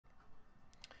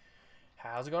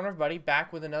How's it going, everybody?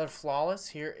 Back with another flawless.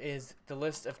 Here is the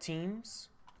list of teams.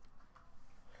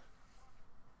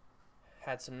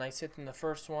 Had some nice hits in the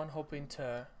first one, hoping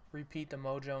to repeat the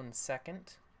mojo in the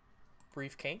second.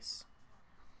 Briefcase.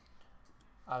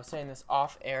 I was saying this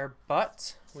off air,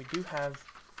 but we do have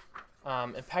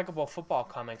impeccable football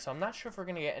coming, so I'm not sure if we're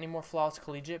going to get any more flawless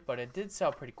collegiate, but it did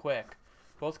sell pretty quick.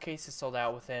 Both cases sold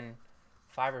out within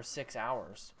 5 or 6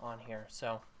 hours on here,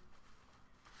 so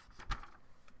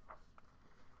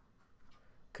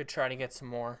could try to get some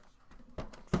more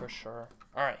for sure.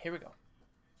 All right, here we go.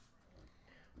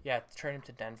 Yeah, trade him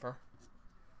to Denver.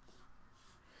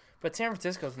 But San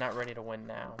Francisco's not ready to win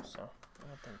now, so I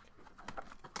don't think.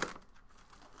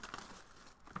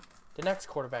 The next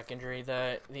quarterback injury,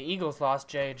 the Eagles lost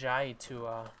Jay Ajayi to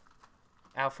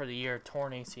out for the year,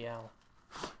 torn ACL.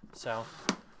 So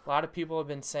a lot of people have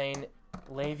been saying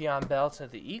Le'Veon Bell to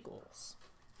the Eagles,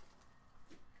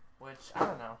 which I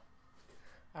don't know.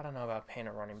 I don't know about paying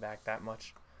a running back that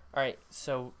much. All right,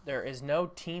 so there is no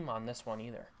team on this one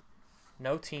either.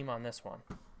 No team on this one.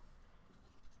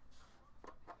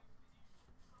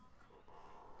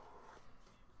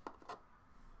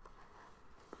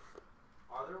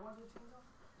 Are there ones with teams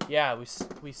on? Yeah,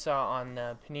 we saw on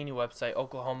the Panini website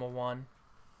Oklahoma won,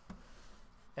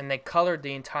 and they colored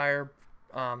the entire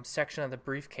section of the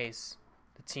briefcase,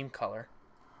 the team color.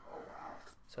 Oh wow!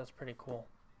 So it's pretty cool.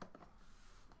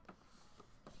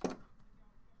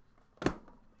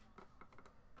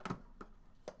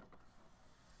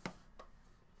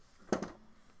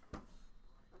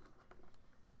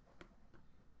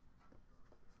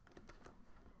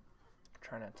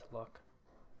 Try not to look.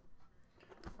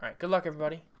 All right, good luck,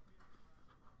 everybody.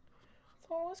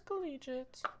 Flawless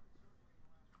Collegiate.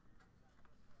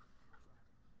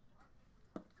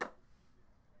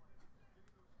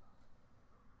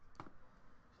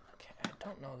 Okay, I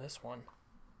don't know this one.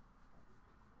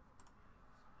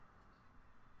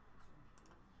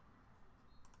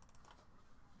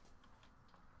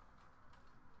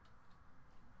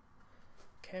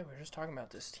 Okay, we're just talking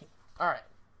about this team. All right.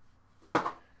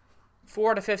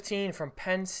 4 out of 15 from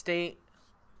Penn State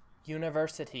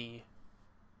University.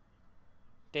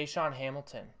 Deshaun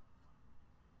Hamilton.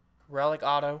 Relic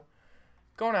auto.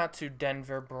 Going out to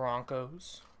Denver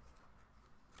Broncos.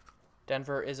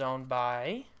 Denver is owned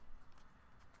by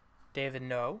David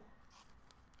No.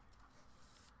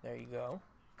 There you go.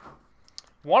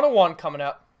 1 of 1 coming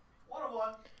up. 1 of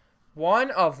 1.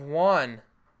 1 of 1.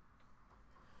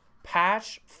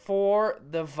 Patch for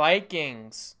the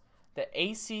Vikings. The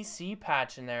ACC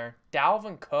patch in there.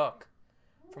 Dalvin Cook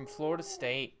from Florida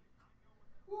State.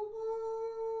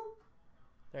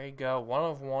 There you go. 1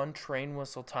 of 1 train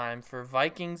whistle time for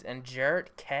Vikings and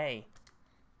Jarrett K.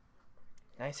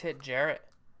 Nice hit, Jarrett.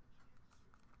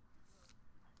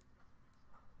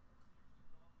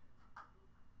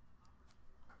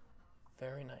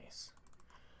 Very nice.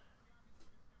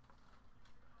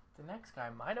 The next guy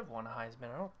might have won a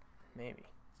Heisman. I don't. Maybe.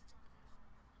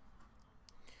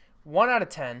 1 out of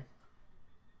 10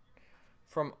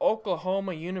 from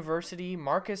Oklahoma University,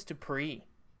 Marcus Dupree.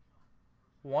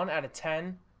 1 out of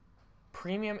 10.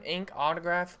 Premium ink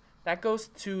autograph. That goes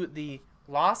to the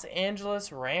Los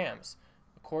Angeles Rams,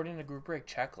 according to group break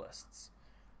checklists.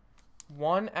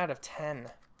 1 out of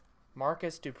 10.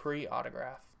 Marcus Dupree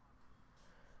autograph.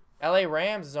 LA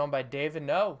Rams is owned by David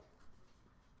No.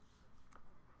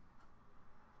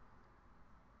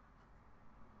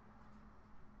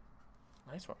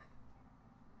 Nice one.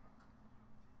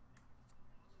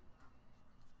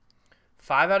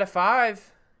 5 out of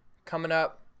 5 coming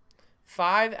up.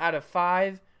 5 out of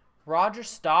 5. Roger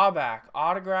Staubach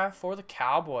autograph for the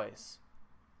Cowboys.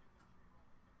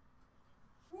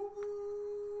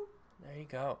 There you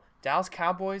go. Dallas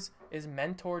Cowboys is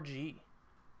Mentor G.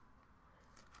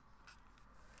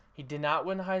 He did not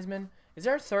win the Heisman. Is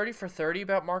there a 30 for 30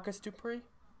 about Marcus Dupree?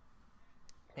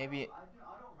 Maybe. I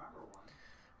don't remember one.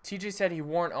 TJ said he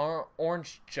wore an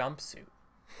orange jumpsuit.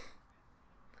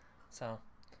 So,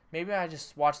 maybe I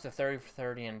just watched the 30 for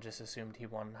 30 and just assumed he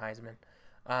won Heisman.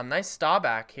 Nice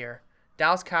Staubach here.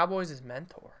 Dallas Cowboys is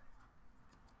Mentor.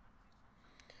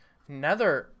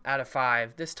 Another out of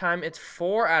 5. This time it's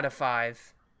 4 out of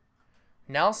 5.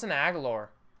 Nelson Aguilar.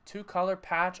 2-color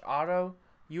patch auto.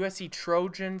 USC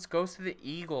Trojans goes to the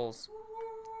Eagles.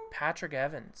 Patrick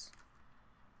Evans.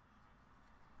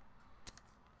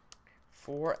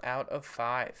 4 out of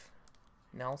 5.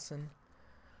 Nelson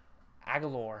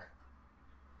Aguilar.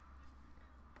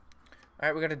 All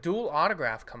right, we got a dual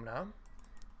autograph coming up.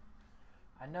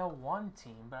 I know one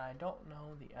team, but I don't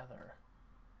know the other.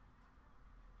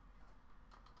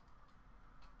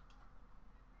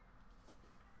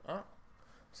 Oh,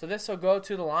 So this will go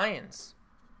to the Lions.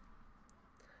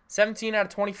 17 out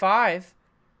of 25.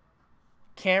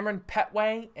 Cameron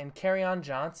Petway and Kerryon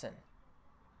Johnson.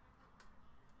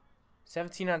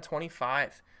 17 out of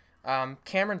 25.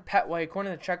 Cameron Petway,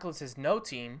 according to the checklist, is no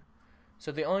team.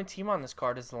 So the only team on this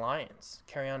card is the Lions.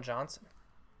 Kerryon Johnson.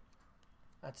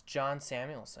 That's John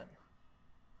Samuelson.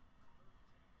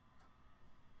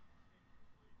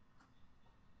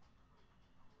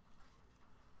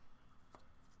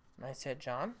 Nice hit,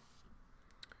 John.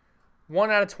 1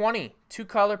 out of 20.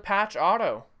 2-color patch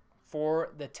auto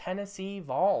for the Tennessee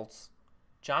Vols.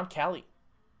 John Kelly.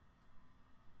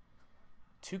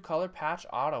 2-color patch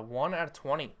auto. 1 out of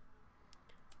 20.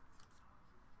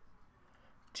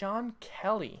 John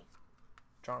Kelly.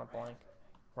 Drawing a blank.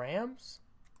 Rams?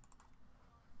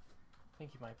 I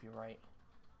think you might be right.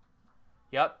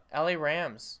 Yep, LA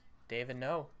Rams. David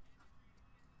No.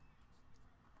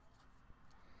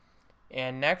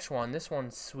 And next one. This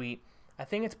one's sweet. I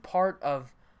think it's part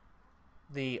of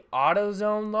the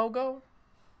AutoZone logo.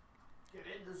 Get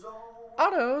in the zone.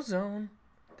 AutoZone.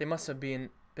 They must have been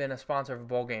a sponsor of a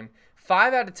bowl game.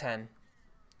 5 out of 10.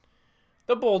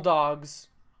 The Bulldogs.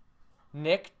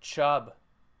 Nick Chubb.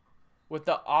 With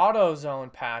the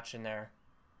AutoZone patch in there.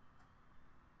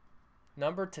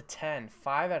 Number to 10.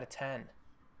 5 out of 10.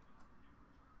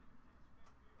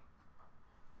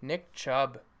 Nick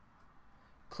Chubb.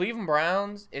 Cleveland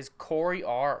Browns is Corey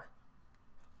R.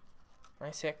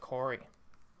 Nice hit, Corey.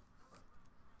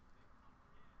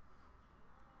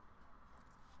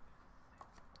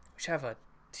 We should have a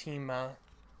team,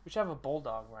 we should have a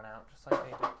Bulldog run out, just like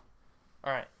they did.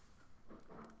 Alright.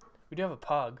 We do have a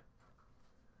Pug.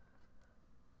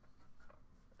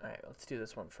 Alright, let's do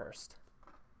this one first.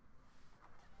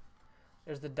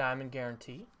 There's the Diamond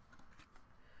Guarantee.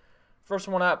 First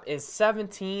one up is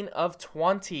 17 of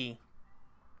 20.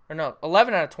 Or no,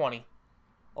 11 out of 20.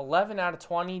 11 out of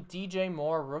 20. DJ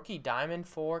Moore, rookie diamond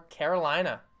for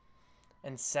Carolina.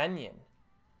 And Senyon,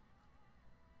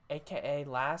 a.k.a.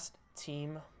 Last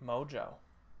Team Mojo.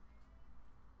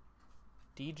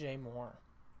 DJ Moore.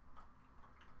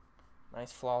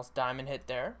 Nice flawless diamond hit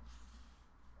there.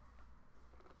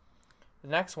 The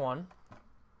next one.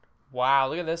 Wow,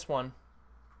 look at this one.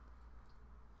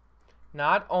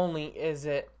 Not only is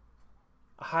it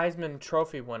a Heisman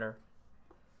Trophy winner,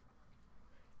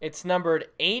 it's numbered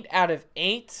 8 out of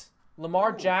 8.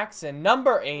 Lamar Jackson,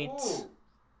 number 8. Ooh.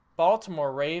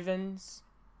 Baltimore Ravens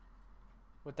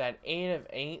with that 8 of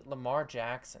 8 Lamar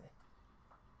Jackson.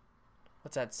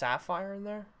 What's that, sapphire in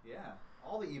there? Yeah,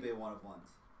 all the eBay one-of-ones.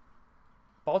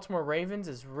 Baltimore Ravens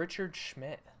is Richard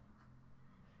Schmidt.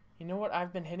 You know what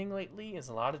I've been hitting lately is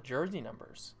a lot of jersey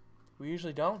numbers. We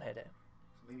usually don't hit it.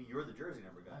 So maybe you're the jersey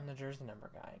number guy. I'm the jersey number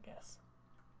guy, I guess.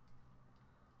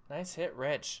 Nice hit,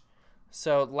 Rich.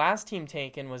 So last team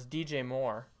taken was DJ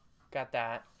Moore. Got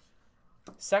that.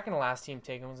 Second to last team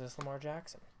taken was this Lamar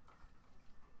Jackson.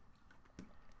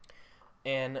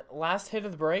 And last hit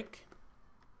of the break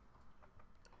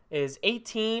is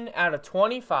 18 out of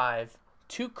 25.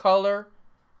 2-color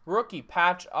rookie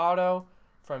patch auto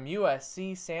from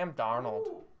USC, Sam Darnold.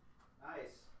 Ooh,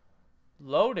 nice.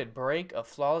 Loaded break of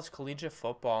flawless collegiate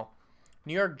football.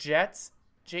 New York Jets,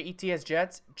 Jets,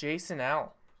 Jets, Jason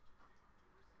L.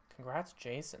 Congrats,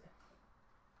 Jason.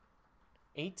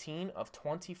 18 of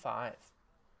 25.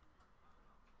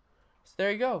 So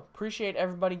there you go. Appreciate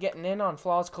everybody getting in on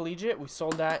Flawless Collegiate. We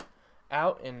sold that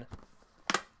out in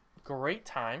great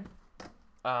time.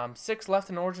 6 left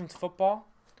in Origins football.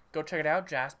 Go check it out.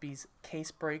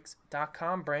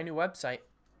 JaspysCaseBreaks.com. Brand new website.